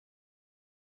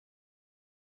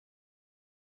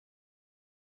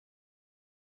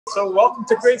So welcome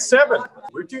to grade 7.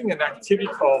 We're doing an activity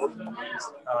called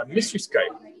Mystery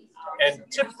Skype. And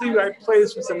typically I play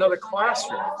this with another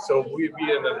classroom. So we'd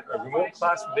be in a remote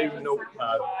classroom. They would know,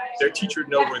 their teacher would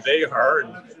know where they are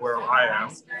and where I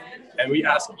am. And we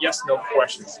ask yes/no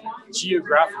questions,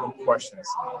 geographical questions,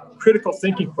 critical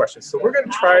thinking questions. So we're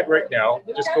going to try it right now.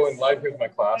 Just go in live here with my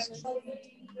class.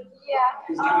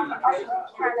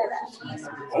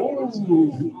 Oh,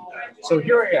 so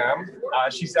here I am.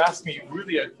 She's asked me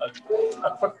really a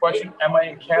quick question. Am I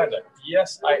in Canada?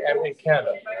 Yes, I am in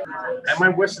Canada. Am I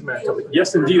west of Manitoba?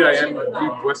 Yes, indeed, I am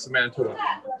indeed west of Manitoba.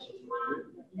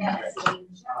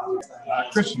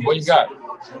 Christian, what you got?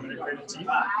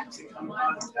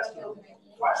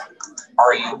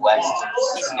 Are you west of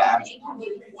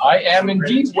Saskatchewan? I am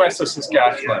indeed west of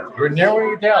Saskatchewan. We're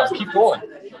narrowing it down. Keep going.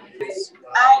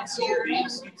 I'm in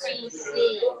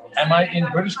BC. Am I in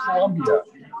British Columbia?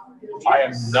 I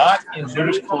am not in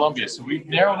British Columbia, so we've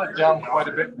narrowed it down quite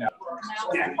a bit now.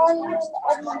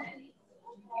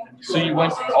 So you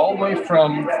went all the way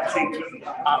from,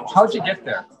 how'd you get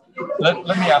there? Let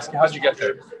me ask you, how'd you get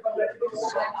there?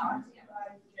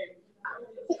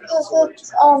 Because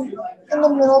it's in the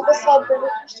middle beside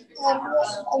British Columbia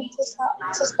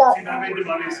and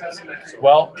Saskatchewan.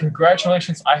 Well,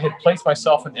 congratulations. I had placed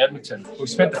myself in Edmonton. We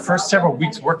spent the first several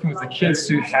weeks working with the kids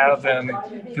to have them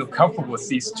feel comfortable with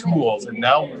these tools, and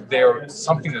now they're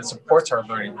something that supports our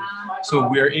learning. So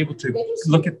we're able to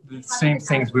look at the same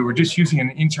things. We were just using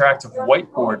an interactive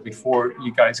whiteboard before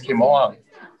you guys came along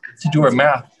to do our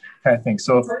math kind of thing.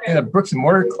 So if in a bricks and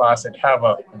mortar class, I'd have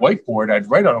a whiteboard, I'd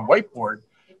write on a whiteboard.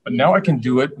 But now I can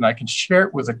do it, and I can share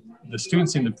it with the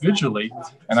students individually,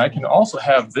 and I can also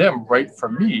have them write for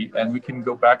me, and we can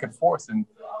go back and forth and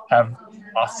have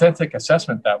authentic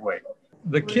assessment that way.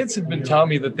 The kids have been telling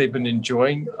me that they've been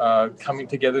enjoying coming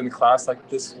together in class like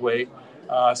this way.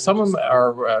 Some of them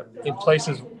are in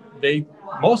places,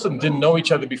 most of them didn't know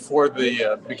each other before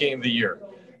the beginning of the year.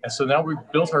 And so now we've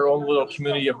built our own little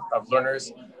community of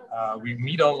learners. We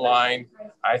meet online.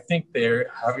 I think they're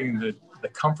having the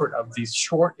comfort of these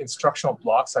short instructional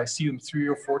blocks. I see them 3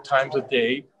 or 4 times a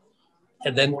day.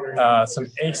 And then some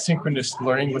asynchronous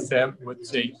learning with them, which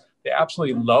they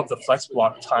absolutely love the flex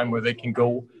block time where they can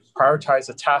go prioritize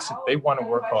the tasks that they want to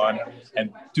work on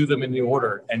and do them in the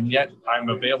order. And yet I'm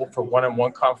available for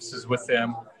one-on-one conferences with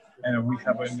them. And we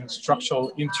have an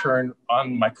instructional intern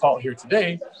on my call here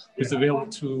today who's available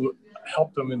to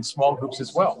help them in small groups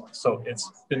as well. So it's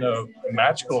been a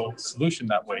magical solution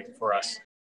that way for us.